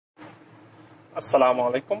আসসালামু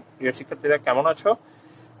আলাইকুম প্রিয় শিক্ষার্থীরা, কেমন আছো?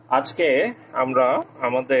 আজকে আমরা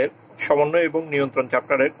আমাদের সমন্বয় এবং নিয়ন্ত্রণ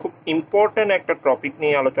চ্যাপ্টারের খুব ইম্পর্টেন্ট একটা টপিক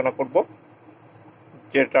নিয়ে আলোচনা করব,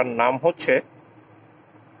 যেটার নাম হচ্ছে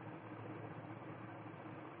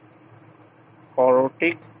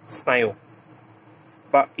করটিক স্নায়ু,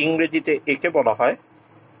 বা ইংরেজিতে একে বলা হয়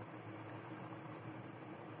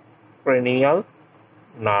ক্রেনিয়াল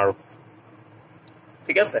নার্ভ।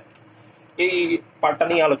 ঠিক আছে, এই পার্টটা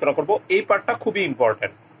নিয়ে আলোচনা করব। এই পার্টটা খুবই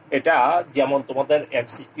ইম্পর্টেন্ট। এটা যেমন তোমাদের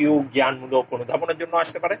এমসিকিউ জ্ঞানমূলক অনুধাবনের জন্য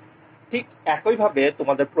আসতে পারে, ঠিক একইভাবে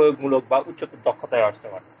তোমাদের প্রয়োগমূলক বা উচ্চতর দক্ষতায় আসতে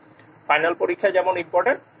পারে। ফাইনাল পরীক্ষা যেমন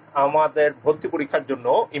ইম্পর্টেন্ট, আমাদের ভর্তি পরীক্ষার জন্য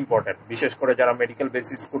ইম্পর্টেন্ট, বিশেষ করে যারা মেডিকেল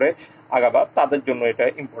বেসিস করে আগাবা তাদের জন্য এটা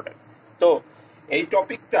ইম্পর্টেন্ট। তো এই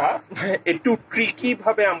টপিকটা একটু ট্রিকি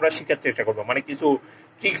ভাবে আমরা শেখার চেষ্টা করব, মানে কিছু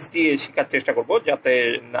ট্রিক্স দিয়ে শেখার চেষ্টা করব যাতে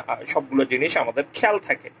সবগুলো জিনিস আমাদের খেয়াল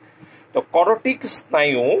থাকে। তো করটিক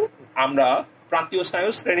স্নায়ু আমরা প্রান্তীয় স্নায়ু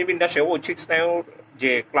শ্রেণীবিন্যাসে ঐচ্ছিক স্নায়ুর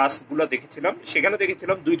যে ক্লাসগুলো দেখেছিলাম, সেখানে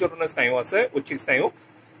দেখেছিলাম দুই ধরনের স্নায়ু আছে। ঐচ্ছিক স্নায়ু,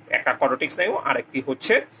 একটা করটিক স্নায়ু, আর একটি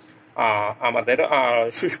হচ্ছে আমাদের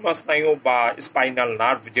সুষমা স্নায়ু বা স্পাইনাল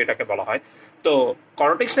নার্ভ যেটাকে বলা হয়। তো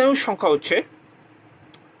করটিক স্নায়ুর সংখ্যা হচ্ছে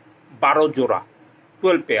 12 জোড়া,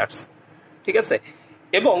 12 পেয়ার্স। ঠিক আছে,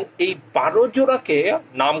 এবং এই 12 জোড়াকে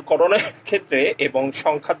নামকরণের ক্ষেত্রে এবং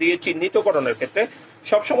সংখ্যা দিয়ে চিহ্নিতকরণের ক্ষেত্রে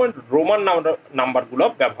সবসময় রোমান নাম্বারগুলো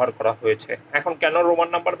ব্যবহার করা হয়েছে। এখন কেন রোমান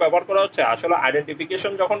নাম্বার ব্যবহার করা হচ্ছে? আসলে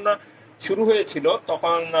আইডেন্টিফিকেশন যখন শুরু হয়েছিল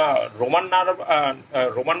তখন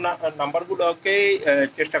রোমান নাম্বারগুলোকে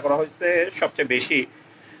চেষ্টা করা হয়েছে সবচেয়ে বেশি।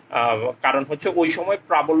 কারণ হচ্ছে ওই সময়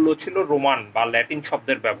প্রাবল্য ছিল রোমান বা ল্যাটিন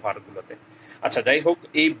শব্দের ব্যবহারগুলোতে। আচ্ছা, যাই হোক,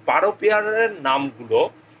 এই 12 পেয়ারের নামগুলো,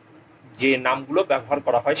 যে নামগুলো ব্যবহার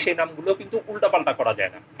করা হয় সেই নামগুলো কিন্তু উল্টাপাল্টা করা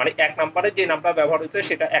যায় না। মানে এক নম্বরে যে নামটা ব্যবহার হচ্ছে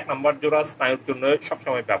সেটা 1 নম্বর জোড়া স্নায়ুর জন্য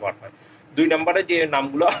সবসময় ব্যবহার হয়, 2 নম্বরে যে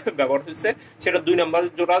নামগুলো ব্যবহার হচ্ছে সেটা 2 নম্বর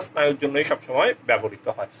জোড়া স্নায়ুর জন্যই সবসময় ব্যবহৃত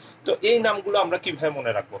হয়। তো এই নামগুলো আমরা কিভাবে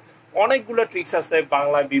মনে রাখবো? অনেকগুলো ট্রিক্স আছে।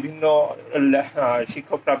 বাংলায় বিভিন্ন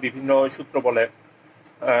শিক্ষকরা বিভিন্ন সূত্র বলে,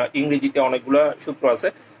 ইংরেজিতে অনেকগুলো সূত্র আছে।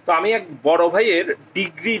 তো আমি এক বড় ভাইয়ের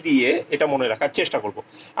ডিগ্রি দিয়ে এটা মনে রাখার চেষ্টা করব।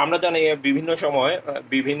 আমরা জানি বিভিন্ন সময়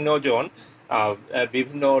বিভিন্ন জন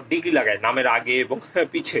বিভিন্ন ডিগ্রি লাগায় নামের আগে এবং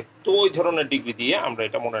পিছে, তো ওই ধরনের ডিগ্রি দিয়ে আমরা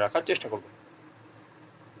এটা মনে রাখার চেষ্টা করব।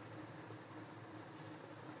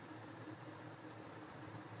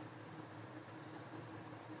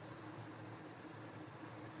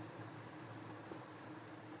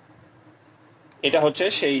 এটা হচ্ছে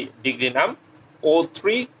সেই ডিগ্রি নাম,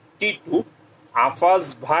 O3T2 আফাজ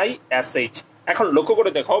ভাই SH। এখন লক্ষ্য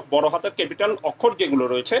করে দেখো, বড় হাতের ক্যাপিটাল অক্ষর যেগুলো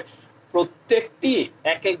রয়েছে প্রত্যেকটি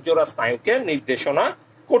এক এক জোড়া স্নায়ুকে নির্দেশনা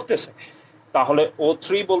করতেছে। তাহলে O3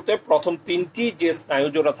 বলতে প্রথম 3টি যে স্নায়ু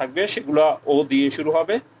জোড়া থাকবে সেগুলো O দিয়ে শুরু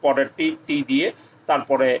হবে, পরেরটি T দিয়ে,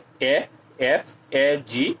 তারপরে A, F, A,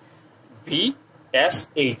 G, V, S,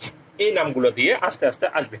 H, এই নামগুলো দিয়ে আস্তে আস্তে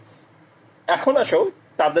আসবে। এখন আসো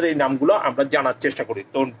তাদের এই নামগুলো আমরা জানার চেষ্টা করি।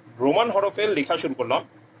 তো রোমান হরফে লেখা শুরু করলাম।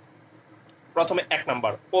 প্রথমে 1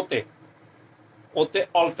 নাম্বার ওতে, ওতে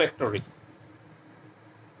অলফ্যাক্টরি।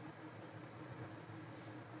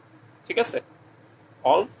 ঠিক আছে,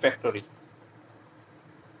 অলফ্যাক্টরি।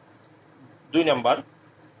 2 নাম্বার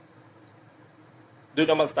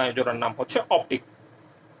স্নায়ু জোড়ার নাম হচ্ছে অপটিক।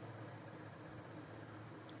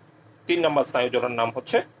 3 নাম্বার স্নায়ু জোড়ার নাম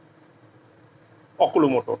হচ্ছে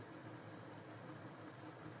অকুলোমোটর।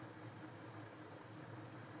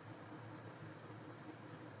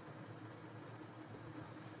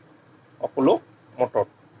 অকুলোমোটর।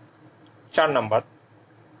 4 নাম্বার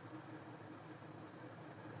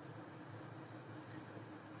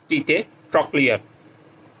টিতে ট্রক্লিয়ার।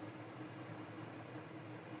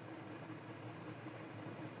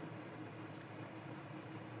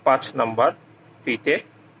 5 নাম্বার টিতে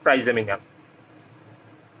ট্রাইজেমিনাল।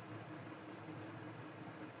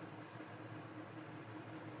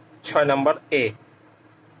 6 নাম্বার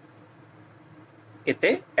এতে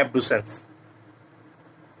abducens.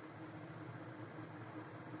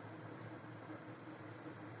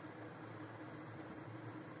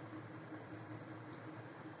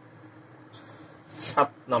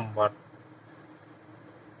 7 number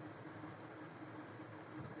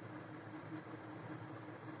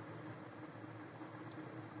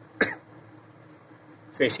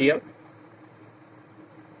facial.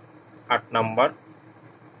 8 number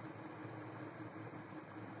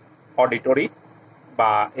auditory,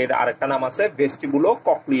 বা এর আরেকটা নাম আছে ভেস্টিবুলো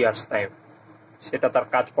কক্লিয়ার স্নায়ু, সেটা তার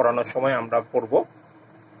কাজ পড়ানোর সময় আমরা পড়ব।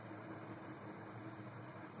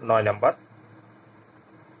 9 নাম্বার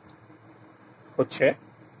হচ্ছে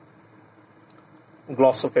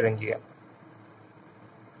গ্লসোফেরেঞ্জিয়াল।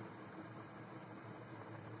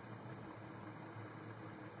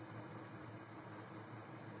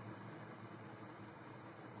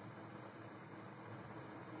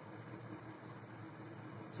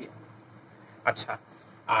 আচ্ছা,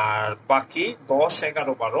 আর বাকি 10,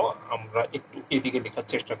 11, 12 আমরা একটু এদিকে লেখার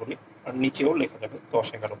চেষ্টা করি, আর নিচেও লেখা যাবে 10,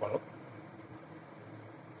 11, 12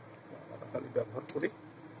 ব্যবহার করি।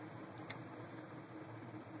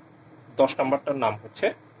 10 নাম্বারটার নাম হচ্ছে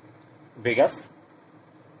ভেগাস,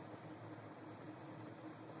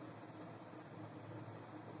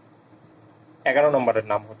 11 নম্বরের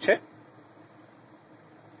নাম হচ্ছে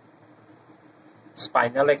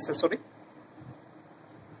স্পাইনাল অ্যাক্সেসরি,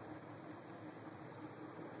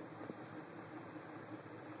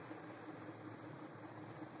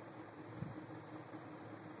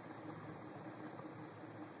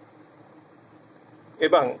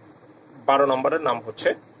 এবং 12 নম্বরের নাম হচ্ছে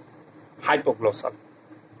হাইপোগ্লোসাল।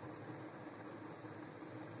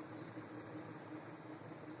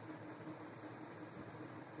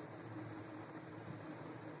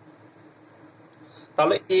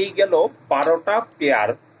 তাহলে এই গেল 12টা পেয়ার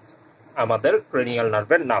আমাদের ক্রেনিয়াল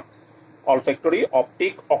নার্ভের নাম: olfactory,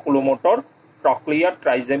 optic, oculomotor, trochlear,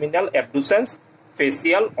 trigeminal, abducens,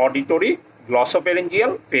 facial, auditory,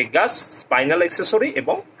 গ্লসোফেরেঞ্জিয়াল, Vegas, spinal accessory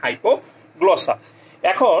এবং হাইপোগ্লোসা।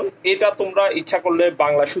 এখন এটা তোমরা ইচ্ছা করলে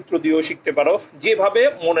বাংলা সূত্র দিয়েও শিখতে পারো, যেভাবে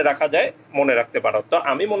মনে রাখা যায় মনে রাখতে পারো। তো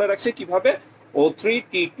আমি মনে রাখছি কিভাবে,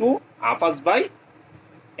 O3T2 আফাস বাই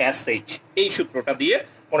SH, এই সূত্রটা দিয়ে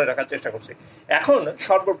মনে রাখার চেষ্টা করছি। এখন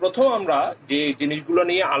সর্বপ্রথম আমরা যে জিনিসগুলো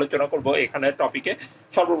নিয়ে আলোচনা করব এখানে টপিকে,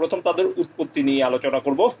 সর্বপ্রথম তাদের উৎপত্তি নিয়ে আলোচনা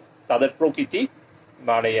করব, তাদের প্রকৃতি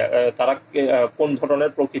মানে তারা কোন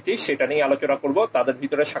ধরনের প্রকৃতি সেটা নিয়ে আলোচনা করব, তাদের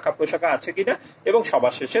ভিতরে শাখা প্রশাখা আছে কিনা, এবং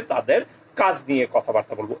সবার শেষে তাদের কাজ নিয়ে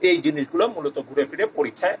কথাবার্তা বলবো। এই জিনিসগুলো মূলত ঘুরে ফিরে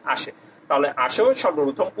পরীক্ষায় আসে। তাহলে আসেও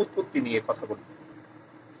সর্বপ্রথম উৎপত্তি নিয়ে কথা বলবো।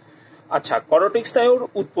 আচ্ছা, করোটিক স্নায়ুর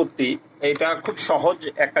উৎপত্তি, এটা খুব সহজ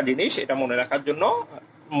একটা জিনিস, এটা মনে রাখার জন্য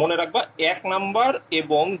মনে রাখবা 1 নাম্বার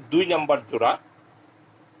এবং 2 নাম্বার জোড়া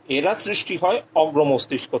এরা সৃষ্টি হয়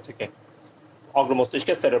অগ্রমস্তিষ্ক থেকে,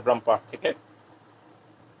 অগ্রমস্তিষ্কের সেরেব্রাম পার্ট থেকে।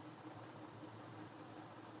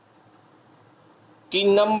 3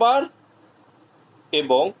 নাম্বার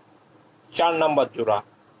এবং 4 নাম্বার জোড়া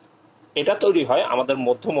এটা তৈরি হয় আমাদের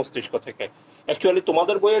মধ্য মস্তিষ্ক থেকে। অ্যাকচুয়ালি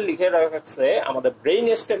তোমাদের বইয়ে লিখে রাখছে আমাদের ব্রেইন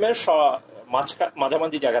স্টেমের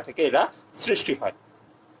মাঝামাঝি জায়গা থেকে এরা সৃষ্টি হয়।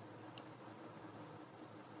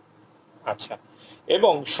 আচ্ছা,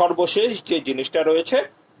 এবং সর্বশেষ যে জিনিসটা রয়েছে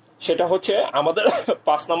সেটা হচ্ছে আমাদের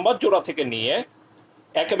 5 নাম্বার জোড়া থেকে নিয়ে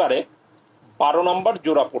একেবারে 12 নাম্বার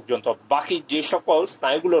জোড়া পর্যন্ত বাকি যে সকল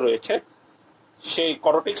স্নায়ুগুলো রয়েছে সেই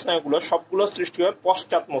করোটিক স্নায়ুগুলো সবগুলো সৃষ্টি হয়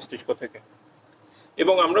পশ্চাৎ মস্তিষ্ক থেকে।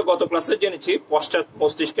 এবং আমরা গত ক্লাসে জেনেছি পশ্চাৎ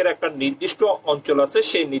মস্তিষ্কের একটা নির্দিষ্ট অঞ্চল আছে,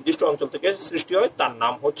 সেই নির্দিষ্ট অঞ্চল থেকে সৃষ্টি হয়, তার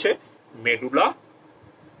নাম হচ্ছে মেডুলা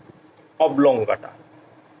অবলঙ্গাটা।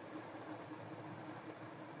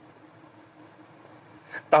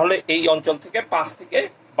 তাহলে এই অঞ্চল থেকে 5 থেকে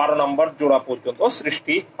 12 নম্বর জোড়া পর্যন্ত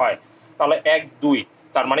সৃষ্টি হয়। তাহলে 1, 2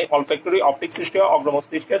 তার মানে অলফ্যাক্টরি, অপটিক সৃষ্টি হয়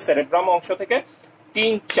অগ্রমস্তিষ্কের সেরেব্রাম অংশ থেকে।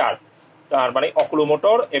 3, 4 তার মানে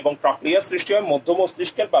অকুলোমোটর এবং ট্রক্লিয়ার সৃষ্টি হয় মধ্য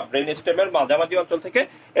মস্তিষ্কের বা ব্রেন স্টেমের মাঝামাঝি অঞ্চল থেকে।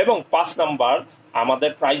 এবং 5 নাম্বার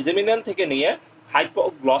আমাদের ট্রাইজেমিনাল থেকে নিয়ে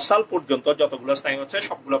হাইপোগ্লসাল পর্যন্ত যতগুলো স্নায়ু আছে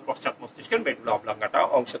সবগুলো পশ্চাৎ মস্তিষ্কের মেডুলা অবলঙ্গাটা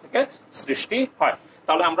অংশ থেকে সৃষ্টি হয়।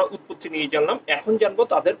 তাহলে আমরা উৎপত্তি নিয়ে জানলাম, এখন জানবো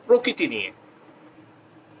তাদের প্রকৃতি নিয়ে।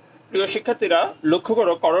 প্রিয় শিক্ষার্থীরা লক্ষ্য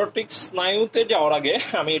করো, করোটিক স্নায়ুতে যাওয়ার আগে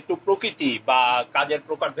আমি একটু প্রকৃতি বা কাজের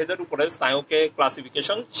প্রকারভেদের উপরে স্নায়ুকে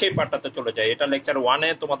ক্লাসিফিকেশন সেই পার্টটাতে চলে যাই। এটা লেকচার 1-এ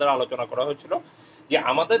তোমাদের আলোচনা করা হয়েছিল যে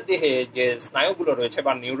আমাদের দেহে যে স্নায়ুগুলো রয়েছে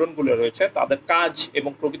বা নিউরনগুলো রয়েছে তাদের কাজ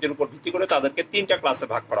এবং প্রকৃতির উপর ভিত্তি করে তাদেরকে 3টা ক্লাসে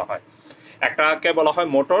ভাগ করা হয়। একটাকে বলা হয়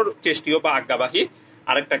মোটর, চেষ্টীয় বা আজ্ঞাবাহী,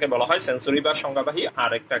 আরেকটাকে বলা হয় সেন্সরি বা সংজ্ঞাবাহী,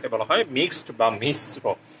 আরেকটাকে বলা হয় মিক্সড বা মিশ্র।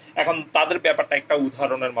 এখন তাদের ব্যাপারটা একটা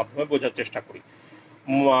উদাহরণের মাধ্যমে বোঝার চেষ্টা করি।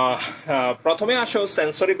 প্রথমে আসো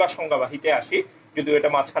সেন্সরি বা সংজ্ঞাবাহীতে আসি, যদিও এটা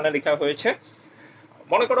মাঝখানে লেখা হয়েছে।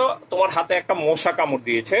 মনে করো তোমার হাতে একটা মশা কামড়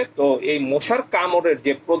দিয়েছে, তো এই মশার কামড়ের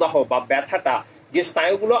যে প্রদাহ বা ব্যথাটা, যে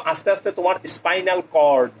স্নায়ুগুলো আস্তে আস্তে তোমার স্পাইনাল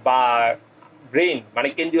কর্ড বা ব্রেন মানে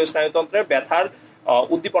কেন্দ্রীয় স্নায়ুতন্ত্রের ব্যথার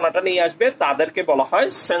উদ্দীপনাটা নিয়ে আসবে, তাদেরকে বলা হয়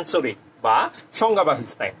সেন্সরি বা সংজ্ঞাবাহী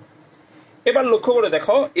স্নায়ু। এবার লক্ষ্য করে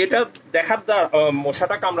দেখো, এটা দেখার দ্বারা,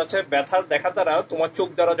 মশাটা কামড়াচ্ছে ব্যথার দেখার দ্বারা তোমার চোখ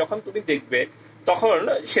দ্বারা যখন তুমি দেখবে তখন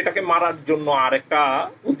সেটাকে মারার জন্য আরেকটা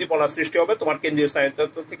উদ্দীপনা সৃষ্টি হবে তোমার কেন্দ্রীয়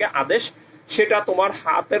স্নায়ুতন্ত্র থেকে আদেশ, সেটা তোমার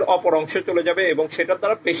হাতের অপর অংশে চলে যাবে এবং সেটার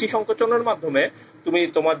দ্বারা পেশি সংকোচনের মাধ্যমে তুমি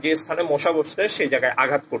তোমার যে স্থানে মশা বসছে সেই জায়গায়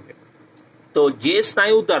আঘাত করবে। তো যে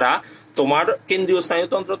স্নায়ু দ্বারা তোমার কেন্দ্রীয়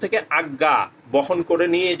স্নায়ুতন্ত্র থেকে আজ্ঞা বহন করে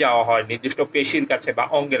নিয়ে যাওয়া হয় নির্দিষ্ট পেশির কাছে বা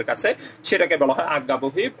অঙ্গের কাছে, সেটাকে বলা হয়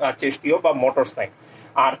আজ্ঞাবহী, চেষ্টীয় বা মোটর স্নায়ু।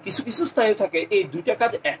 আর কিছু কিছু স্নায়ু থাকে এই 2টা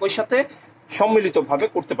কাজ একই সাথে সম্মিলিতভাবে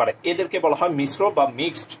করতে পারে, এদেরকে বলা হয় মিশ্র বা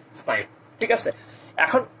মিক্সড স্নায়ু। ঠিক আছে,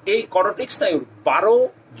 এখন এই করোটিক স্নায়ুর 12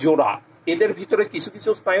 জোড়া এদের ভিতরে কিছু কিছু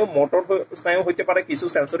স্নায়ু মোটর স্নায়ু হইতে পারে, কিছু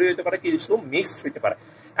সেন্সরি হইতে পারে, কিছু মিক্সড হইতে পারে।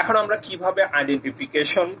 এখন আমরা কিভাবে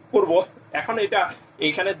আইডেন্টিফিকেশন করব? এখন এটা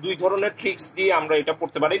এইখানে দুই ধরনের ট্রিক্স দিয়ে আমরা এটা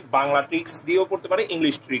পড়তে পারি, বাংলা ট্রিক্স দিয়েও পড়তে পারি,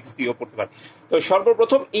 ইংলিশ ট্রিক্স দিয়েও পড়তে পারি। তো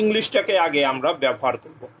সর্বপ্রথম ইংলিশটাকে আগে আমরা ব্যবহার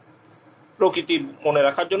করব প্রকৃতি মনে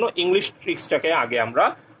রাখার জন্য, ইংলিশ ট্রিক্সটাকে আগে আমরা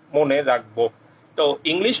মনে রাখবো। তো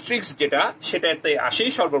ইংলিশ ট্রিক্স যেটা, সেটাতে আসি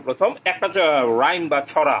সর্বপ্রথম একটা রাইম বা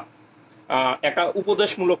ছড়া, একটা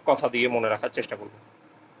উপদেশমূলক কথা দিয়ে মনে রাখার চেষ্টা করব।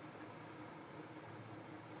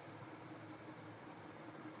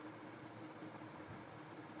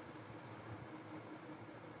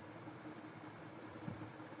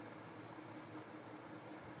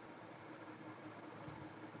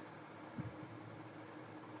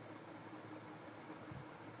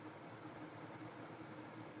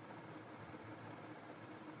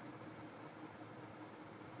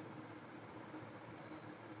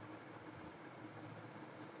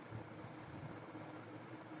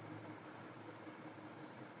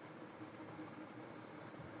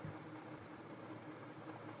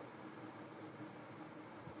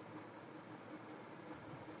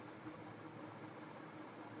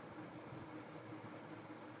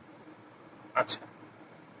 আচ্ছা,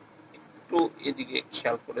 একটু এদিকে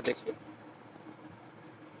খেয়াল করে দেখি।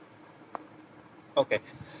 ওকে,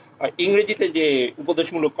 ইংরেজিতে যে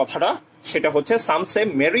উপদেশমূলক কথাটা, সেটা হচ্ছে সাম সে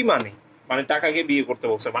মেরি মানি, মানে টাকাকে বিয়ে করতে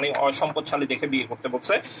বলছে, মানে সম্পদশালী দেখে বিয়ে করতে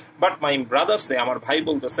বলছে। বাট মাই ব্রাদার সে, আমার ভাই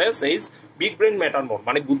বলতেছে, সেইজ বিগ ব্রেন ম্যাটার মোর,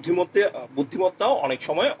 মানে বুদ্ধিমত্তাও অনেক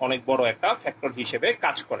সময় অনেক বড় একটা ফ্যাক্টর হিসেবে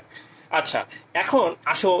কাজ করে। আচ্ছা, এখন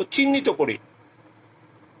আসো চিহ্নিত করি।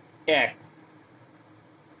 1,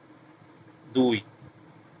 2,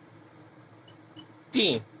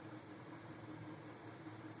 3,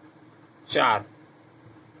 4,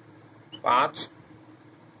 5,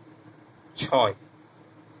 6,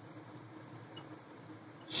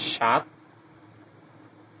 7,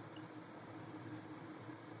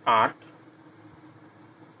 8,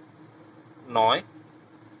 9,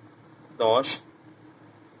 10,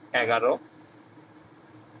 11,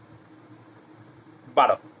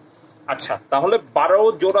 12। আচ্ছা, তাহলে 12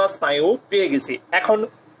 জোড়া স্নায়ু পেয়ে গেছি। এখন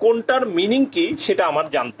কোনটার মিনিং কি সেটা আমার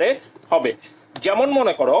জানতে হবে। যেমন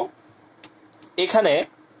মনে করো এখানে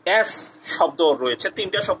এস শব্দ রয়েছে,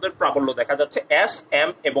 3টা শব্দের প্রাবল্য দেখা যাচ্ছে, এস, এম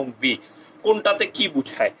এবং বি। কোনটাতে কি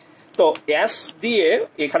বুঝায়? তো এস দিয়ে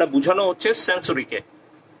এখানে বোঝানো হচ্ছে সেন্সরিকে,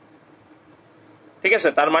 ঠিক আছে?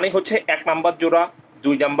 তার মানে হচ্ছে 1 নাম্বার জোড়া,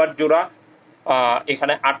 2 নাম্বার জোড়া,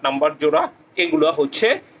 এখানে 8 নাম্বার জোড়া, এগুলো হচ্ছে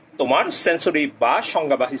তোমার সেন্সরি বা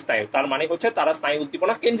সংজ্ঞাবাহী স্নায়ু। তার মানে হচ্ছে তারা স্নায়ু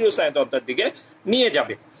উদ্দীপনা কেন্দ্রীয় স্নায়ুতন্ত্রের দিকে নিয়ে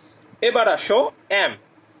যাবে। এবার আসো এম।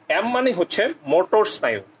 এম মানে হচ্ছে মোটর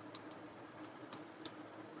স্নায়ু।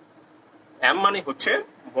 এম মানে হচ্ছে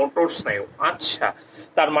মোটর স্নায়ু। আচ্ছা,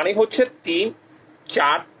 তার মানে হচ্ছে 3,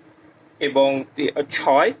 4 এবং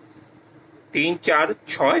 6, 3, 4,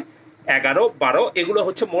 6, 11, 12, এগুলো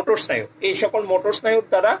হচ্ছে মোটর স্নায়ু। এই সকল মোটর স্নায়ুর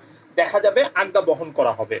দ্বারা দেখা যাবে আজ্ঞা বহন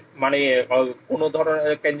করা হবে, মানে কোনো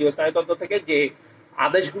ধরনের কেন্দ্রীয় স্নায়ুতন্ত্র থেকে যে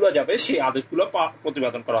আদেশগুলো যাবে সেই আদেশগুলো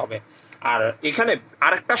প্রতিপাদন করা হবে। আর এখানে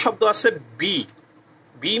আরেকটা শব্দ আছে বি।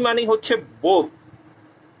 বি মানে হচ্ছে বোধ,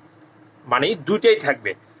 মানে দুইটাই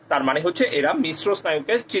থাকবে। তার মানে হচ্ছে এরা মিশ্র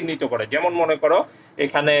স্নায়ুকে চিহ্নিত করে। যেমন মনে করো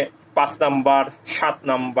এখানে 5 number, 7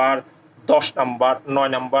 number, 10 number, 9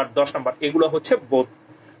 number, 10 number, এগুলো হচ্ছে বোধ।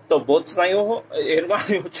 তো বোধ স্নায়ু এর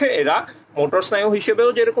মানে হচ্ছে এরা মোটর স্নায়ু হিসেবেও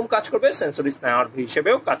যেরকম কাজ করবে, সেন্সরি স্নায়ু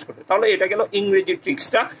হিসেবেও কাজ করবে। তাহলে এটা গেল ইংরেজি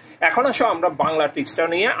ট্রিক্সটা। এখন আসো আমরা বাংলা ট্রিক্সটা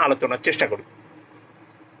নিয়ে আলোচনার চেষ্টা করি।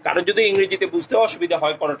 কারণ যদি ইংরেজিতে বুঝতে অসুবিধা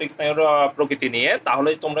হয় কর্টেক্স স্নায়ুর প্রকৃতি নিয়ে, তাহলে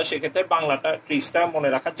তোমরা সেক্ষেত্রে বাংলাটা ট্রিক্সটা মনে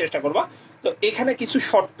রাখার চেষ্টা করবা। তো এখানে কিছু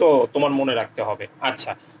শর্ত তোমার মনে রাখতে হবে।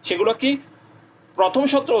 আচ্ছা, সেগুলো কি? প্রথম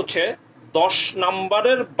শর্ত হচ্ছে 10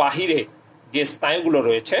 নাম্বারের বাহিরে যে স্নায়ুগুলো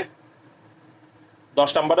রয়েছে,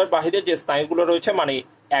 10 নাম্বারের বাহিরে যে স্নায়ুগুলো রয়েছে, মানে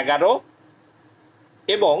 11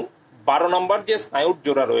 এবং 12 নাম্বার যে স্নায়ুর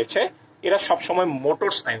জোড়া রয়েছে, এরা সবসময়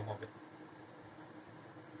মোটর স্নায়ু হবে।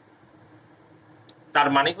 তার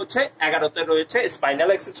মানে হচ্ছে 11তে রয়েছে স্পাইনাল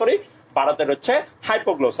অ্যাক্সেসরি, 12তে রয়েছে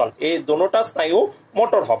হাইপোগ্লোসাল, এই দুটোটা স্নায়ু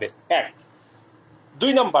মোটর হবে। 1, 2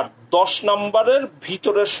 নাম্বার 10 নাম্বারের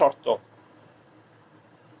ভিতরের শর্ত,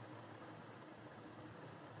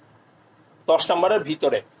 10 নাম্বারের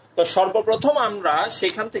ভিতরে। তো সর্বপ্রথম আমরা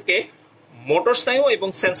সেখান থেকে মোটর স্নায়ু এবং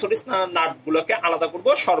সেন্সরি নার্ভ গুলোকে আলাদা করব,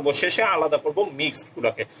 সর্বশেষে আলাদা করব মিক্সড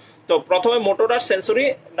গুলোকে। তো প্রথমে মোটর আর সেন্সরি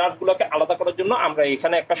নার্ভ গুলোকে আলাদা করার জন্য আমরা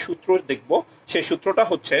এখানে একটা সূত্র দেখব। সেই সূত্রটা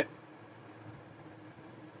হচ্ছে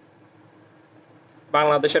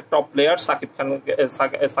বাংলাদেশের টপ প্লেয়ার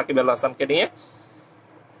সাকিব আল হাসানকে নিয়ে।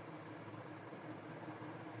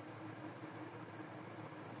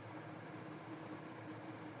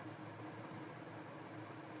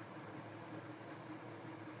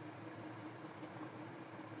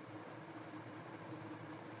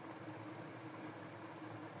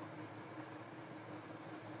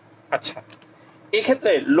 আচ্ছা,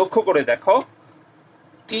 এক্ষেত্রে লক্ষ্য করে দেখো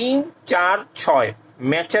 3, 4, 6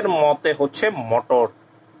 ম্যাচের মতে হচ্ছে মোটর,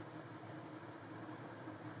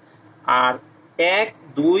 আর 1,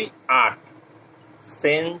 2, 8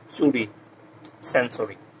 সেন্সরি।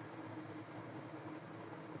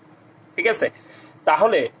 ঠিক আছে,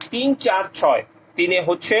 তাহলে 3, 4, 6 3-এ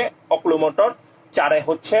হচ্ছে অকুলোমোটর, 4-এ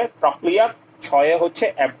হচ্ছে ট্রক্লিয়ার, 6-এ হচ্ছে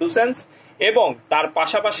অ্যাবডুসেন্স, এবং তার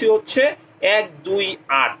পাশাপাশি হচ্ছে 1, 2,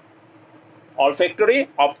 8 অলফ্যাক্টরি,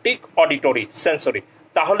 অপটিক, অডিটরি, সেন্সরি।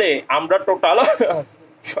 তাহলে আমরা টোটাল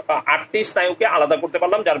 8টি স্নায়ুকে আলাদা করতে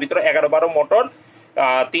পারলাম, যার ভিতরে 11, 12 মোটর,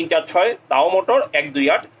 3, 4, 6 তাও মোটর, 1, 2,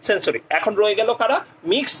 8 সেন্সরি। এখন রয়ে গেল কারা?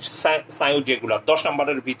 মিক্সড স্নায়ু যেগুলা 10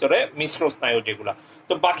 নম্বরের ভিতরে, মিশ্র স্নায়ু যেগুলা।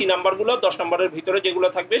 তো বাকি নাম্বারগুলো 10 নম্বরের ভিতরে যেগুলো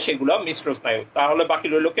থাকবে সেগুলো মিশ্র স্নায়ু। তাহলে বাকি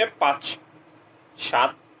রইল কে? 5,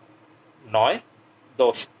 7, 9,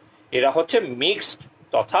 10। এরা হচ্ছে মিক্সড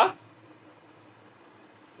তথা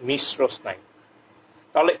মিশ্র স্নায়ু।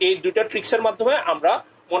 তাহলে এই দুইটা ট্রিক্সের মাধ্যমে আমরা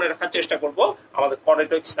মনে রাখার চেষ্টা করব আমাদের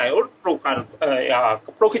কর্ডেটয়েড স্নায়ুর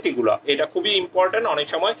প্রকৃতিগুলো। এটা খুবই ইম্পর্টেন্ট, অনেক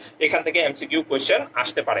সময় এখান থেকে এমসিকিউ কোয়েশ্চেন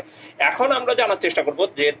আসতে পারে। এখন আমরা জানার চেষ্টা করব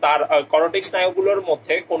যে তার কর্ডেটয়েড স্নায়ুগুলোর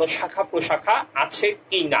মধ্যে কোনো শাখা প্রশাখা আছে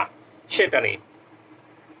কি না সেটা নিয়ে।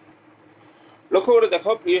 লক্ষ্য করে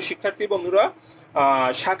দেখো প্রিয় শিক্ষার্থী বন্ধুরা,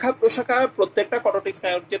 শাখা প্রশাখা প্রত্যেকটা কর্ডেটয়েড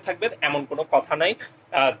স্নায়ুর যে থাকবে এমন কোনো কথা নাই।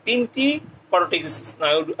 3টি কর্ডেটয়েড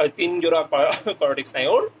স্নায়ুর, 3 জোড়া কর্ডেটয়েড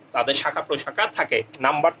স্নায়ুর তাদের শাখা প্রশাখা থাকে।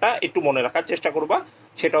 নাম্বারটা একটু মনে রাখার চেষ্টা করবা,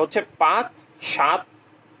 সেটা হচ্ছে 5, 7,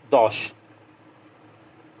 10।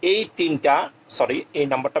 এই তিনটা, সরি এই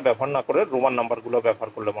নাম্বারটা ব্যবহার না করে রোমান নাম্বারগুলো ব্যবহার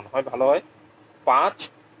করলে মনে হয় ভালো হয়। 5,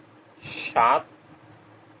 7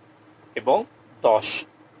 এবং 10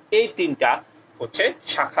 এই তিনটা হচ্ছে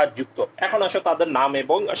শাখা যুক্ত। এখন আসো তাদের নাম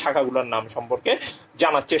এবং শাখাগুলোর নাম সম্পর্কে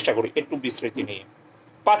জানার চেষ্টা করি একটু বিস্তৃতি নিয়ে।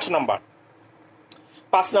 5 নাম্বার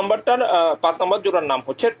জোড়ার নাম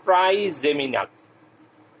হচ্ছে ট্রাইজেমিনাল।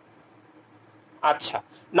 আচ্ছা,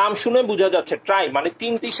 নাম শুনে বোঝা যাচ্ছে ট্রাই মানে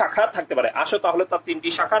 3টি শাখা থাকতে পারে। আসো তাহলে তার 3টি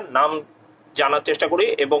শাখার নাম জানার চেষ্টা করি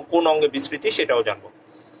এবং কোন অঙ্গে বিস্তৃতি সেটাও জানবো।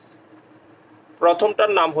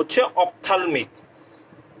 প্রথমটার নাম হচ্ছে অপথালমিক,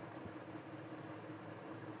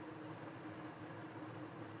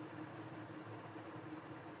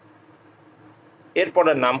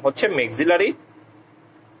 এরপরের নাম হচ্ছে ম্যাক্সিলারি,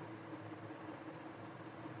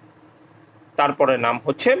 তারপরে নাম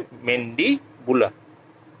হচ্ছে ম্যান্ডিবুলার।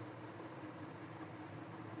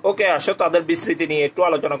 ওকে, আসো তাদের বিস্তৃতি নিয়ে একটু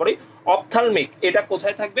আলোচনা করি। অপথালমিক এটা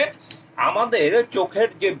কোথায় থাকবে? আমাদের চোখের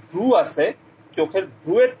যে ভ্রু আছে, চোখের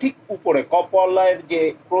ভ্রুয়ের ঠিক উপরে কপালের যে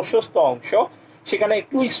প্রশস্ত অংশ, সেখানে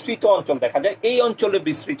একটু স্ফীত অঞ্চল দেখা যায়, এই অঞ্চলে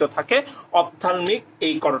বিস্তৃত থাকে অপথালমিক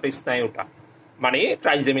এই কর্টেক্স স্নায়ুটা, মানে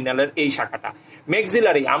ট্রাইজেমিনালের এই শাখাটা।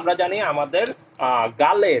 ম্যাক্সিলারি আমরা জানি আমাদের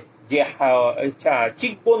গালের যে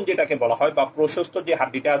চিকবোন যেটাকে বলা হয় বা প্রশস্ত যে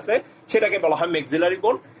হাড্ডিটা আছে সেটাকে বলা হয় ম্যাক্সিলারি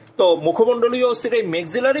বোন। তো মুখমণ্ডলীয় অস্থির এই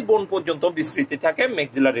ম্যাক্সিলারি বোন পর্যন্ত বিস্তৃতি থাকে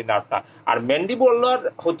ম্যাক্সিলারি নার্ভটা। আর ম্যান্ডিবুলার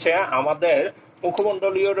হচ্ছে আমাদের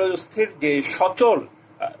মুখমণ্ডলীয় অস্থির যে সচল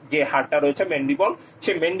যে হাড়টা রয়েছে ম্যান্ডিবল,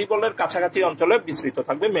 সেই ম্যান্ডিবলের কাছাকাছি অঞ্চলে বিস্তৃত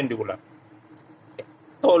থাকবে ম্যান্ডিবুলার।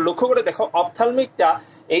 তো লক্ষ্য করে দেখো অপথালমিকটা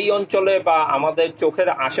এই অঞ্চলে বা আমাদের চোখের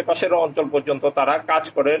আশেপাশের অঞ্চল পর্যন্ত তারা কাজ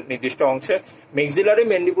করে নির্দিষ্ট অংশে। ম্যাক্সিলারি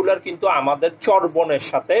ম্যান্ডিবুলার কিন্তু আমাদের চর্বণের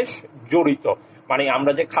সাথে জড়িত, মানে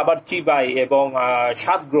আমরা যে খাবার চিবাই এবং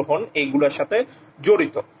স্বাদ গ্রহণ এইগুলোর সাথে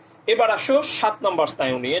জড়িত। এবার আসো 7 নম্বর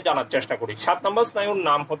স্নায়ু নিয়ে জানার চেষ্টা করি। 7 নম্বর স্নায়ুর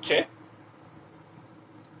নাম হচ্ছে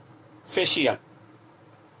ফেসিয়াল।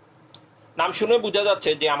 নাম শুনে বোঝা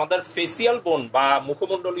যাচ্ছে যে আমাদের ফেসিয়াল বোন বা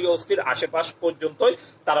মুখমণ্ডলীয় অস্থির আশেপাশ পর্যন্তই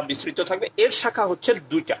তারা বিস্তৃত থাকবে। এর শাখা হচ্ছে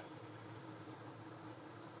 2টা।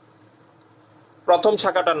 প্রথম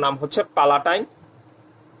শাখাটার নাম হচ্ছে পালাটাইন,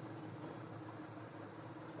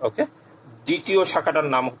 ওকে। দ্বিতীয় শাখাটার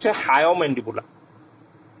নাম হচ্ছে হায়োম্যান্ডিবুলা।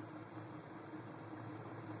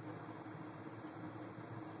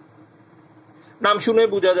 নাম শুনে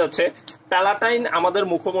বোঝা যাচ্ছে প্যালাটাইন আমাদের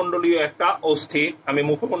মুখমণ্ডলীয় একটা অস্থি। আমি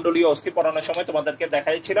মুখমণ্ডলীয় অস্থি পড়ানোর সময় তোমাদেরকে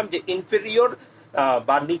দেখাইছিলাম যে ইনফেরিয়র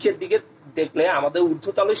বা নিচের দিকে দেখলে আমাদের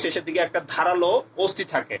ঊর্ধ্বতালুর শেষের দিকে একটা ধারালো অস্থি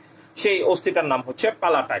থাকে, সেই অস্থিটার নাম হচ্ছে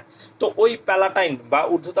প্যালাটাইন। তো ওই প্যালাটাইন বা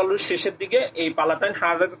ঊর্ধ্বতালুর শেষের দিকে এই প্যালাটাইন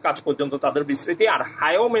হাড়ের কাছ পর্যন্ত তাদের বিস্তৃতি। আর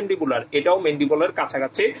হায়োম্যান্ডিবুলার এটাও ম্যান্ডিবলের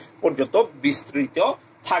কাছাকাছি পর্যন্ত বিস্তৃত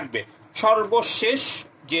থাকবে। সর্বশেষ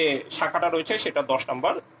যে শাখাটা রয়েছে সেটা 10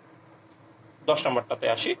 নম্বরটাতে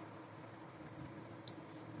আসি।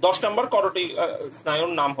 10 নম্বর করোটি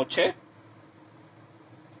স্নায়ুর নাম হচ্ছে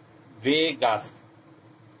ভেগাস।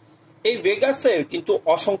 এই ভেগাসের কিন্তু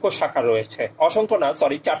অসংখ্য শাখা রয়েছে, অসংখ্য না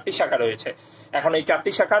সরি 4টি শাখা রয়েছে। এখন এই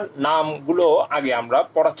 4টি শাখার নামগুলো আগে আমরা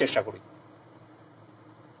পড়ার চেষ্টা করি।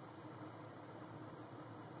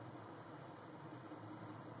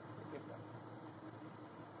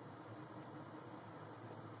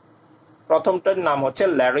 প্রথমটার নাম হচ্ছে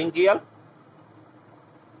ল্যারিঞ্জিয়াল,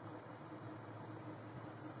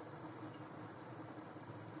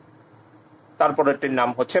 তারপরেরটির নাম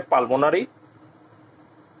হচ্ছে পালমোনারি,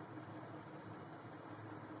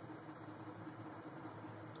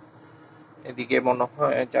 এদিকে মনে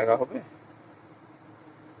হয় জায়গা হবে,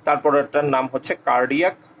 তারপরেরটার নাম হচ্ছে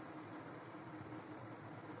কার্ডিয়াক,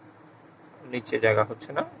 নিচে জায়গা হচ্ছে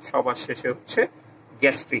না, সবার শেষে হচ্ছে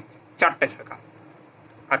গ্যাস্ট্রিক। 4টে শাখা।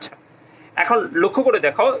 আচ্ছা, এখন লক্ষ্য করে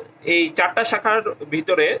দেখো এই 4টা শাখার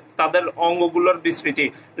ভিতরে তাদের অঙ্গগুলোর বিস্তৃতি।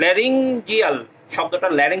 ল্যারিঞ্জিয়াল শব্দটা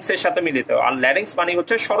ল্যারিংসের সাথে মিলিত, আর ল্যারিংস মানে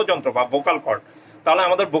হচ্ছে স্বরযন্ত্র বা ভোকাল কর্ড, তাহলে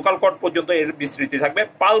আমাদের ভোকাল কর্ড পর্যন্ত এর বিস্তৃতি থাকবে।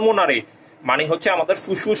 পালমোনারি মানে হচ্ছে আমাদের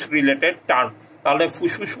ফুসফুস রিলেটেড টার্ম, তাহলে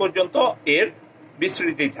ফুসফুস পর্যন্ত এর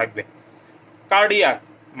বিস্তৃতি থাকবে। কার্ডিয়াক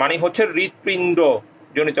মানে হচ্ছে হৃৎপিণ্ড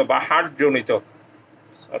জনিত বা হার্ট জনিত,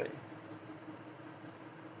 সরি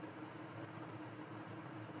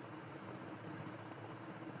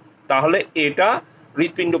তাহলে এটা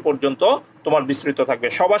হৃৎপিণ্ড পর্যন্ত তোমার বিস্তৃত থাকবে।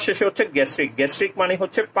 সবার শেষে হচ্ছে গ্যাস্ট্রিক, গ্যাস্ট্রিক মানে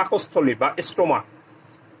হচ্ছে পাকস্থলী বা স্টোমাক,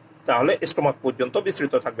 তাহলে স্টোমাক পর্যন্ত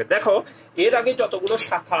বিস্তৃত থাকবে। দেখো এর আগে যতগুলো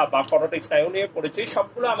শাখা বা করোটিক স্নায়ু নিয়ে পড়েছি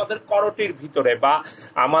সবগুলো আমাদের করোটির ভিতরে বা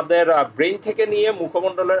আমাদের ব্রেন থেকে নিয়ে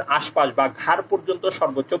মুখমণ্ডলের আশপাশ বা ঘাড় পর্যন্ত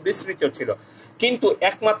সর্বোচ্চ বিস্তৃত ছিল, কিন্তু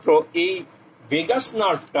একমাত্র এই ভেগাস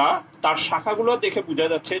নার্ভটা তার শাখাগুলো দেখে বোঝা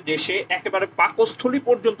যাচ্ছে যে সে একেবারে পাকস্থলী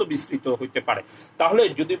পর্যন্ত বিস্তৃত হইতে পারে। তাহলে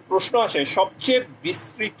যদি প্রশ্ন আসে সবচেয়ে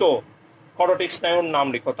বিস্তৃত করোটিক স্নায়ুর নাম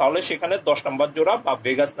লিখো, তাহলে সেখানে 10 নম্বর জোড়া বা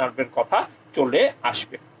ভেগাস নার্ভের কথা চলে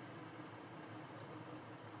আসবে।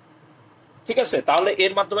 ঠিক আছে, তাহলে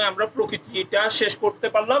এর মাধ্যমে আমরা প্রকৃতিটা শেষ করতে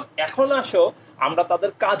পারলাম। এখন আসো আমরা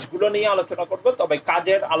তাদের কাজগুলো নিয়ে আলোচনা করব, তবে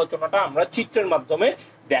কাজের আলোচনাটা আমরা চিত্রের মাধ্যমে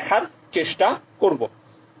দেখার চেষ্টা করব।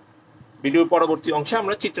 ভিডিওর পরবর্তী অংশে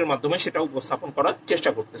আমরা চিত্রের মাধ্যমে সেটা উপস্থাপন করার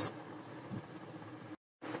চেষ্টা করতেছি।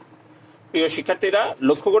 প্রিয় শিক্ষার্থীরা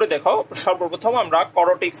লক্ষ্য করে দেখো, সর্বপ্রথম আমরা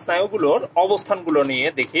করোটিক স্নায়ুগুলোর অবস্থানগুলো নিয়ে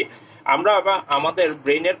দেখি। আমরা আমাদের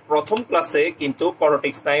ব্রেইনের প্রথম ক্লাসে কিন্তু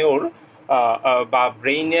করোটিক স্নায়ুর বা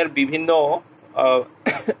ব্রেইনের বিভিন্ন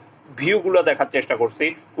ভিউগুলো দেখার চেষ্টা করছি,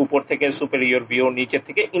 উপর থেকে সুপেরিয়র ভিউ, নিচের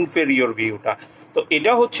থেকে ইনফেরিয়র ভিউটা। তো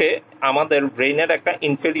এটা হচ্ছে আমাদের ব্রেইনের একটা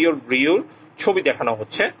ইনফেরিয়র ভিউর ছবি দেখানো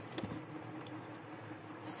হচ্ছে।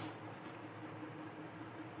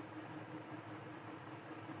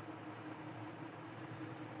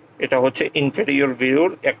 এটা হচ্ছে ইনফেরিয়র ভিউর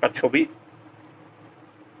একটা ছবি,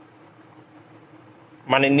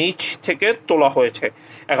 মানে নিচ থেকে তোলা হয়েছে।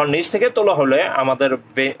 এখন নিচ থেকে তোলা হলে আমাদের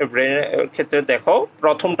ব্রেনের ক্ষেত্রে দেখো,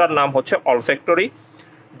 প্রথমটার নাম হচ্ছে অলফ্যাক্টরি,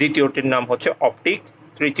 দ্বিতীয়টির নাম হচ্ছে অপটিক,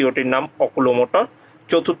 তৃতীয়টির নাম অকুলোমোটর,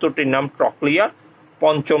 চতুর্থটির নাম ট্রক্লিয়ার,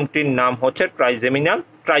 পঞ্চমটির নাম হচ্ছে ট্রাইজেমিনাল।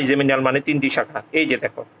 ট্রাইজেমিনাল মানে 3টি শাখা, এই যে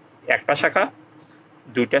দেখো, একটা শাখা,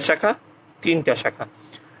 2টা শাখা, 3টা শাখা।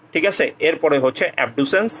 ঠিক আছে, এরপরে হচ্ছে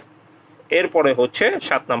অ্যাবডুসেন্স, এরপরে হচ্ছে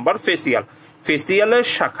 7 নাম্বার ফেসিয়াল। ফেসিয়ালের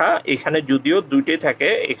শাখা এখানে যদিও 2টি থাকে,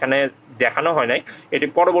 এখানে দেখানো হয় নাই, এটি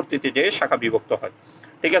পরবর্তীতে যে শাখা বিভক্ত হয়।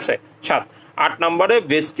 ঠিক আছে, 7। 8 নম্বরে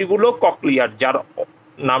ভেস্টিবুলো কক্লিয়ার, যার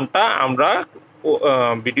নামটা আমরা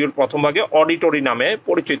ভিডিওর প্রথম ভাগে অডিটরি নামে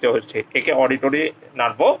পরিচিত হচ্ছে, একে অডিটরি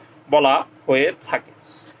নার্ভও বলা হয়ে থাকে।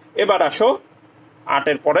 এবার আসো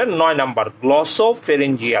 8-এর পরে 9 নাম্বার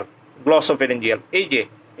গ্লসোফেরেঞ্জিয়াল। গ্লসোফেরেঞ্জিয়াল এই যে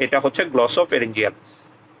এটা হচ্ছে গ্লসোফেরেঞ্জিয়াল।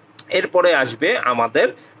 এরপরে আসবে আমাদের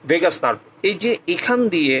ভেগাস নার্ভ, এই যে এখান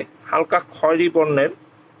দিয়ে হালকা খয়েরি বর্ণের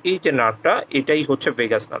এই যে নার্ভটা, এটাই হচ্ছে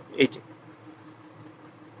ভেগাস নার্ভ, এই যে।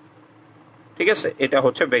 ঠিক আছে, এটা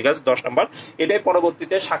হচ্ছে ভেগাস 10 নাম্বার। এটাই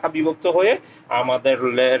পরবর্তীতে শাখা বিভক্ত হয়ে আমাদের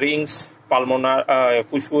ল্যারিংস, পালমোনার,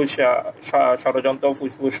 ফুসফুস, ষড়যন্ত্র,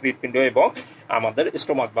 ফুসফুস, হৃৎপিণ্ড এবং আমাদের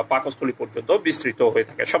স্টোমাক বা পাকস্থলী পর্যন্ত বিস্তৃত হয়ে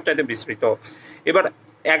থাকে, সবচাইতে বিস্তৃত। এবার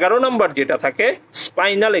 11 নম্বর যেটা থাকে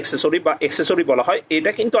স্পাইনাল এক্সেসরি বা এক্সেসরি বলা হয়,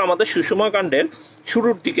 এটা কিন্তু আমাদের সুষমাকাণ্ডের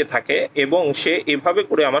শুরুর দিকে থাকে এবং সে এভাবে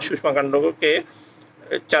করে আমার সুষমাকাণ্ডকে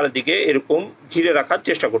চারিদিকে এরকম ঘিরে রাখার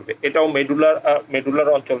চেষ্টা করবে। এটাও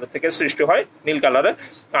মেডুলার অঞ্চল থেকে সৃষ্টি হয়, নীল কালারের।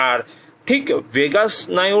 আর ঠিক ভেগাস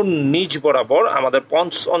স্নায়ুর নিচ বরাবর আমাদের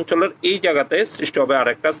পঞ্চ অঞ্চলের এই জায়গাতে সৃষ্টি হবে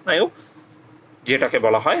আরেকটা স্নায়ু, যেটাকে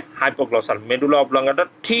বলা হয় হাইপোগ্লসাল। মেডুলা অবলাঙ্গাটা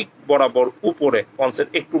ঠিক বরাবর উপরে, পঞ্চের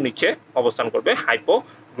একটু নিচে অবস্থান করবে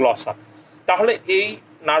হাইপোগ্লসা। তাহলে এই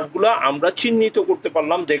নার্ভগুলো আমরা চিহ্নিত করতে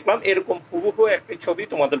পারলাম, দেখলাম এরকম হুবহু একটি ছবি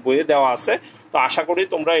তোমাদের বইয়ে দেওয়া আছে। তো আশা করি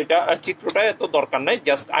তোমরা এটা চিত্রটা এত দরকার নাই,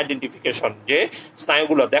 জাস্ট আইডেন্টিফিকেশন যে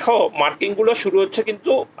স্নায়ুগুলো দেখো, মার্কিংগুলো শুরু হচ্ছে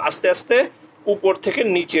কিন্তু আস্তে আস্তে উপর থেকে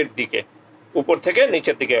নিচের দিকে, উপর থেকে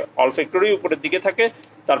নিচের দিকে। অলফ্যাক্টরি উপরের দিকে থাকে,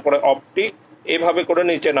 তারপরে অপটিক, এভাবে করে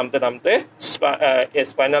নিচে নামতে নামতে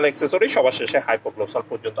স্পাইনাল এক্সেসরি, সবার শেষে হাইপোগ্লসাল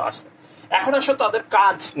পর্যন্ত আসে। এখন আসো তাদের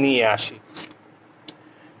কাজ নিয়ে আসি।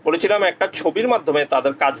 বলেছিলাম একটা ছবির মাধ্যমে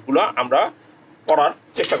তাদের কাজগুলো আমরা করার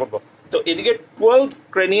চেষ্টা করব। তো এদিকে 12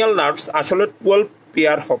 ক্রেনিয়াল নার্ভস আসলে 12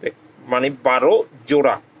 পেয়ার হবে, মানে 12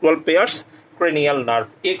 জোড়া, 12 পেয়ার্স ক্রেনিয়াল নার্ভ,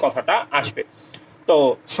 এই কথাটা আসবে। তো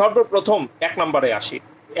সর্বপ্রথম 1 নম্বরে আসি।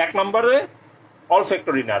 1 নম্বরে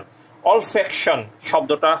অলফ্যাক্টরি নার্ভ। অলফ্যাকশন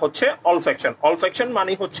শব্দটা হচ্ছে অলফ্যাকশন। অলফ্যাকশন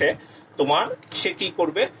মানে হচ্ছে তোমার সে কি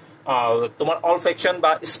করবে, তোমার অলফ্যাকশন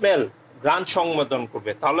বা স্মেল, গ্রান সংবেদন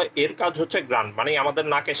করবে। তাহলে এর কাজ হচ্ছে গ্রান, মানে আমাদের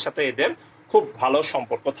নাকের সাথে এদের খুব ভালো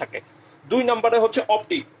সম্পর্ক থাকে। 2 নম্বরে হচ্ছে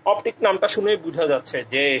অপটিক। অপটিক নামটা শুনেই বোঝা যাচ্ছে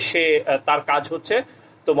যে সে তার কাজ হচ্ছে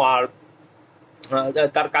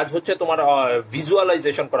তোমার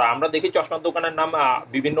ভিজুয়ালাইজেশন করা। আমরা দেখি চশমার দোকানের নাম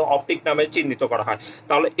বিভিন্ন অপটিক নামে চিহ্নিত করা হয়,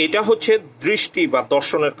 তাহলে এটা হচ্ছে দৃষ্টি বা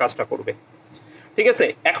দর্শনের কাজটা করবে। ঠিক আছে,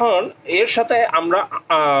 এখন এর সাথে আমরা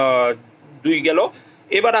 2 গেল।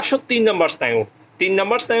 এবার আসো 3 নম্বর স্নায়ু। 3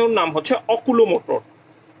 নম্বর স্নায়ুর নাম হচ্ছে অকুলোমোটর।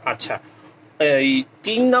 আচ্ছা, এই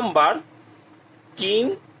 3 নাম্বার 3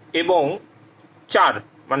 এবং 4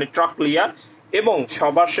 মানে ট্রাকলিয়ার, এবং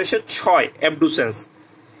সবার শেষে 6 অ্যাবডুসেন্স।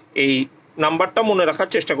 এই নাম্বারটা মনে রাখার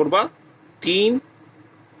চেষ্টা করবা, 3,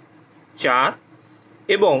 4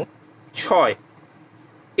 এবং 6।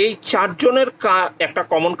 এই 4 জনের একটা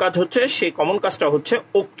কমন কাজ হচ্ছে, সেই কমন কাজটা হচ্ছে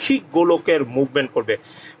অক্ষিক গোলকের মুভমেন্ট করবে।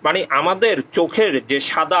 মানে আমাদের চোখের যে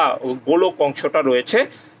সাদা গোলক অংশটা রয়েছে,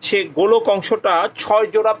 সেই গোলক অংশটা 6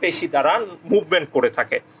 জোড়া পেশি দ্বারা মুভমেন্ট করে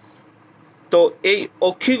থাকে। তো এই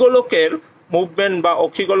অক্ষিগোলকের মুভমেন্ট বা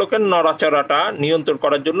অক্ষিগোলকের নড়াচড়াটা নিয়ন্ত্রণ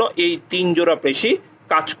করার জন্য এই 3 জোড়া পেশি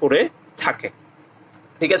কাজ করে থাকে।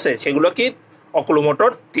 ঠিক আছে, সেগুলো কি?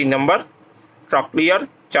 অকুলোমোটর 3 নাম্বার, ট্রাকলিয়ার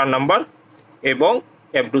 4 নাম্বার এবং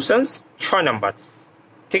অ্যাবডুসেন্স 6 নাম্বার।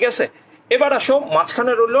 ঠিক আছে, এবার আসো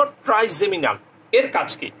মাঝখানে রইল ট্রাইজেমিনাল। এর কাজ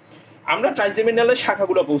কি? আমরা ট্রাইজেমিনালের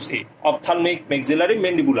শাখাগুলো বুঝছি, অপথালমিক, ম্যাক্সিলারি,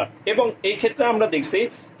 ম্যান্ডিবুলার। এবং এই ক্ষেত্রে আমরা দেখছি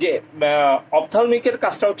যে অপথালমিকের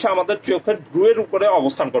কাজটা হচ্ছে আমাদের চোখের ভ্রুয়ের উপরে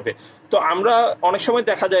অবস্থান করবে। তো আমরা অনেক সময়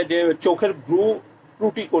দেখা যায় যে চোখের ভ্রু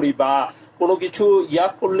ত্রুটি করি বা কোনো কিছু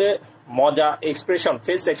করলে মজা এক্সপ্রেশন,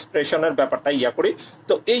 ফেস এক্সপ্রেশনের ব্যাপারটা করি।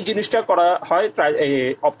 তো এই জিনিসটা করা হয়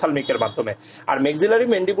অপথালমিকের মাধ্যমে। আর ম্যাক্সিলারি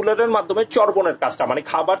ম্যান্ডিবুলারের মাধ্যমে চর্বণের কাজটা, মানে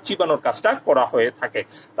খাবার চিবানোর কাজটা করা হয়ে থাকে।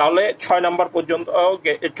 তাহলে 6 নাম্বার পর্যন্ত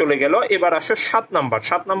চলে গেল। এবার আসো 7 নাম্বার।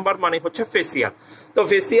 7 নাম্বার মানে হচ্ছে ফেসিয়াল। তো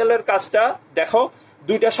ফেসিয়ালের কাজটা দেখো,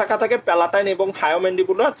 2টা শাখা থাকে, প্যালাটাইন এবং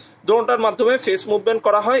হায়োম্যান্ডিবুলার। দুটোটার মাধ্যমে ফেস মুভমেন্ট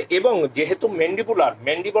করা হয়, এবং যেহেতু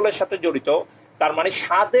ম্যান্ডিবলের সাথে জড়িত, তার মানে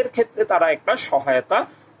স্বাদের ক্ষেত্রে তারা একটা সহায়তা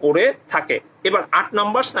করে থাকে। এবার 8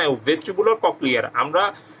 নাম্বার স্নায়ু, ভেস্টিবুলার কক্লিয়ার। আমরা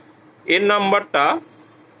এর নাম্বারটা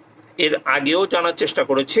এর আগেও জানার চেষ্টা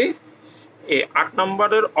করেছি। এই 8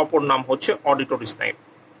 নাম্বারের অপর নাম হচ্ছে অডিটরি স্নায়ু।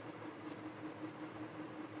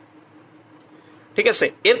 ঠিক আছে,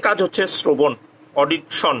 এর কাজ হচ্ছে শ্রবণ,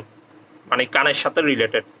 অডিশন, মানে কানের সাথে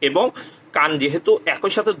রিলেটেড। এবং কান যেহেতু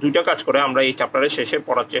একই সাথে 2টা কাজ করে, আমরা এই চ্যাপ্টারের শেষে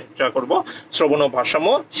পড়ার চেষ্টা করব শ্রবণ ও ভারসাম্য,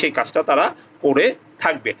 সেই কাজটা তারা করে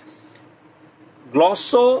থাকবে।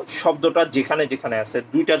 গ্লসো শব্দটা যেখানে যেখানে আছে,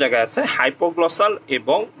 2টা জায়গায় আছে, হাইপোগ্লসাল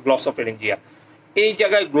এবং গ্লসোফেরিঞ্জিয়াল। এই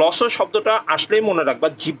জায়গায় গ্লসো শব্দটা আসলেই মনে রাখবা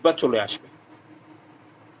জিহ্বা চলে আসবে,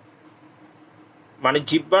 মানে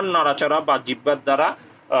জিহ্বার নাড়াচাড়া বা জিহ্বার দ্বারা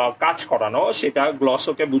কাজ করানো, সেটা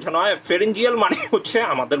গ্লসোকে বোঝানো হয়। ফেরিঞ্জিয়াল মানে হচ্ছে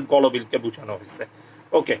আমাদের গলবিলকে বোঝানো হয়েছে।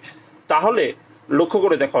 ওকে, তাহলে লক্ষ্য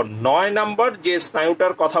করে দেখো 9 নাম্বার যে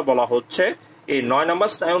স্নায়ুটার কথা বলা হচ্ছে, এই 9 নাম্বার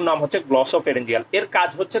স্নায়ুর নাম হচ্ছে গ্লসোফেরিঞ্জিয়াল। এর কাজ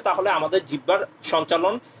হচ্ছে তাহলে আমাদের জিহ্বার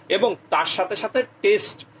সঞ্চালন, এবং তার সাথে সাথে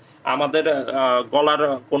টেস্ট, আমাদের গলার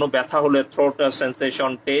কোনো ব্যথা হলে থ্রোট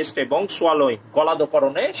সেন্সেশন, টেস্ট এবং সোয়ালোইং,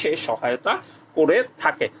 গলাধকরণে সে সহায়তা করে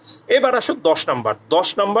থাকে। এবার আসো 10 নাম্বার। 10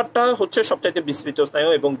 নাম্বারটা হচ্ছে সবচাইতে বিস্তৃত স্নায়ু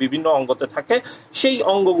এবং বিভিন্ন অঙ্গতে থাকে। সেই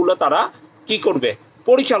অঙ্গগুলো তারা কি করবে?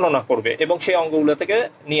 পরিচালনা করবে এবং সেই অঙ্গগুলো থেকে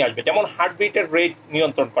নিয়ে আসবে। যেমন হার্টবিটের রেট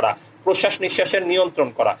নিয়ন্ত্রণ করা, প্রশ্বাস নিঃশ্বাসের নিয়ন্ত্রণ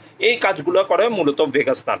করা, এই কাজগুলো করে মূলত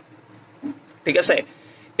ভেগাস নার্ভ। ঠিক আছে,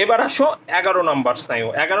 এবার আসো 11 নাম্বার স্নায়ু।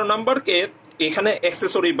 11 নাম্বারকে এখানে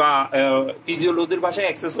অ্যাক্সেসরি বা ফিজিওলজির ভাষায়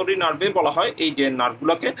অ্যাক্সেসরি নার্ভে বলা হয় এই যে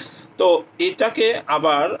নার্ভগুলোকে। তো এটাকে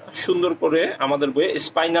আবার সুন্দর করে আমাদের বইয়ে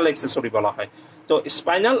স্পাইনাল অ্যাক্সেসরি বলা হয়। তো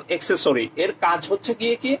স্পাইনাল অ্যাক্সেসরি এর কাজ হচ্ছে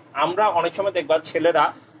গিয়ে কি, আমরা অনেক সময় দেখবা ছেলেরা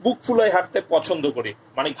বুক ফুলায় হাঁটতে পছন্দ করি,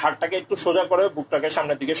 মানে ঘাড়টাকে একটু সোজা করে বুকটাকে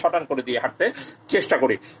সামনের দিকে শটান করে দিয়ে হাঁটতে চেষ্টা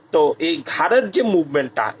করি। তো এই ঘাড়ের যে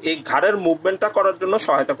মুভমেন্টটা, এই ঘাড়ের মুভমেন্টটা করার জন্য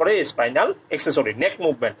সহায়তা করে স্পাইনাল অ্যাক্সেসরি, নেক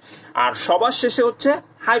মুভমেন্ট। আর সবার শেষে হচ্ছে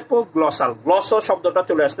হাইপোগ্লসাল। গ্লসো শব্দটা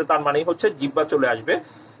চলে আসতে তার মানে হচ্ছে জিহ্বা চলে আসবে।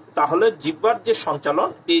 তাহলে জিহ্বার যে সঞ্চালন,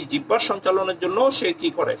 এই জিহ্বার সঞ্চালনের জন্য সে কি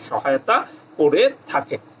করে? সহায়তা করে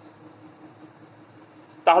থাকে।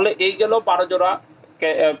 তাহলে এই গেল 12 জোড়া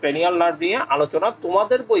ক্রেনিয়াল নার্ভ নিয়ে আলোচনা।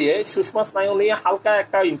 তোমাদের বইয়ে সুষমা স্নায়ু নিয়ে হালকা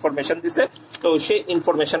একটা ইনফরমেশন দিছে, তো সেই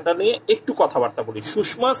ইনফরমেশনটা নিয়ে একটু কথাবার্তা বলি।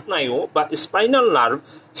 সুষমা স্নায়ু বা স্পাইনাল নার্ভ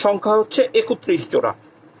সংখ্যা হচ্ছে 31 জোড়া।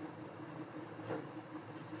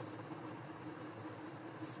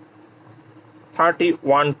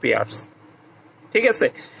 পেয়ার্স, ঠিক আছে।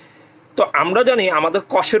 তো আমরা জানি আমাদের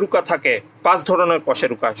কশেরুকা থাকে 5 ধরনের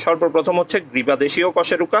কশেরুকা। সর্বপ্রথম হচ্ছে গ্রীবাদেশীয়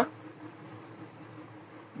কশেরুকা,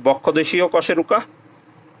 বক্ষদেশীয় কশেরুকা,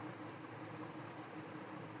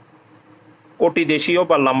 কোটিদেশীয়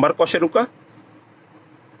বা লাম্বার কশেরুকা,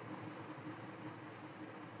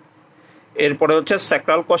 এরপরে হচ্ছে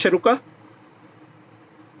স্যাক্রাল কশেরুকা,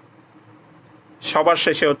 সবার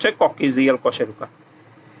শেষে হচ্ছে ককিজিয়াল কশেরুকা।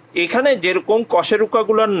 এখানে যেরকম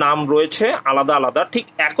কশেরুকাগুলোর নাম রয়েছে আলাদা আলাদা, ঠিক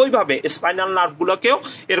একইভাবে স্পাইনাল নার্ভগুলোকেও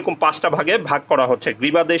এরকম 5টা ভাগে ভাগ করা হচ্ছে।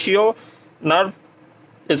 গ্রীবাদেশীয় nerve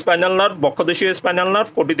spinal nerve, বক্ষদেশীয় spinal nerve,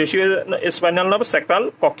 কোটিদেশীয় spinal nerve, sacral,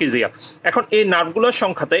 ককিজিয়াল। এখন এই নার্ভগুলোর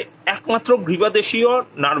সংখ্যাতে একমাত্র গ্রীবাদেশীয়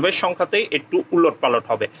নার্ভের সংখ্যাতেই একটু উলট পালট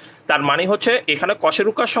হবে। তার মানে হচ্ছে এখানে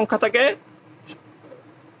কশেরুকার সংখ্যা থাকে,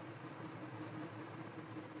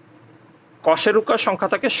 কশেরুকার সংখ্যা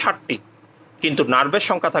থাকে 60টি, কিন্তু নার্ভের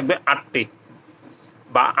সংখ্যা থাকবে 8টি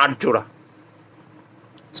বা 8 জোড়া।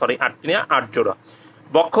 সরি, 8টি না, 8 জোড়া।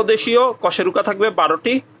 বক্ষদেশীয় কশেরুকা থাকবে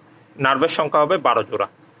 12টি, নার্ভের সংখ্যা হবে 12 জোড়া,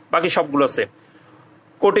 বাকি সবগুলো সেম।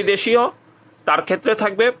 কোটিদেশীয়, তার ক্ষেত্রে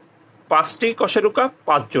থাকবে 5টি কশেরুকা,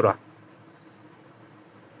 5 জোড়া।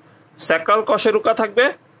 স্যাক্রাল কশেরুকা থাকবে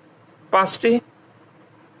 5টি,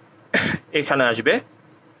 এখানে আসবে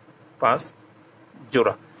 5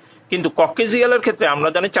 জোড়া। কিন্তু ককেজিয়ালের ক্ষেত্রে আমরা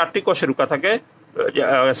জানি 4টি কশেরুকা থাকে।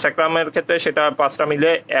 স্যাক্রামের ক্ষেত্রে সেটা 5টা মিলে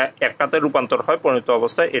একটাতে রূপান্তর হয় পরিণত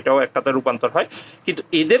অবস্থায়, এটাও একটাতে রূপান্তর হয়, কিন্তু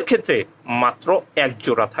এদের ক্ষেত্রে মাত্র 1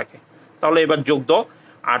 জোড়া থাকে। তাহলে এবার যোগ দাও,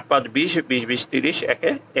 8 5 20, 20 20 30, একে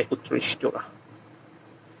 31 জোড়া।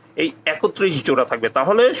 এই 31 জোড়া থাকবে।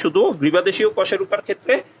 তাহলে শুধু গ্রীবাদেশীয় কশেরুকার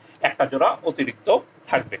ক্ষেত্রে 1টা জোড়া অতিরিক্ত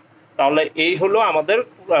থাকবে। তাহলে এই হলো আমাদের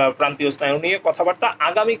প্রান্তীয় স্নায়ু নিয়ে কথাবার্তা।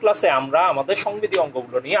 আগামী ক্লাসে আমরা আমাদের সংবেদী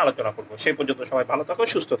অঙ্গগুলো নিয়ে আলোচনা করব। সেই পর্যন্ত সবাই ভালো থাকো,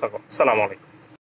 সুস্থ থাকো। আসসালামু আলাইকুম।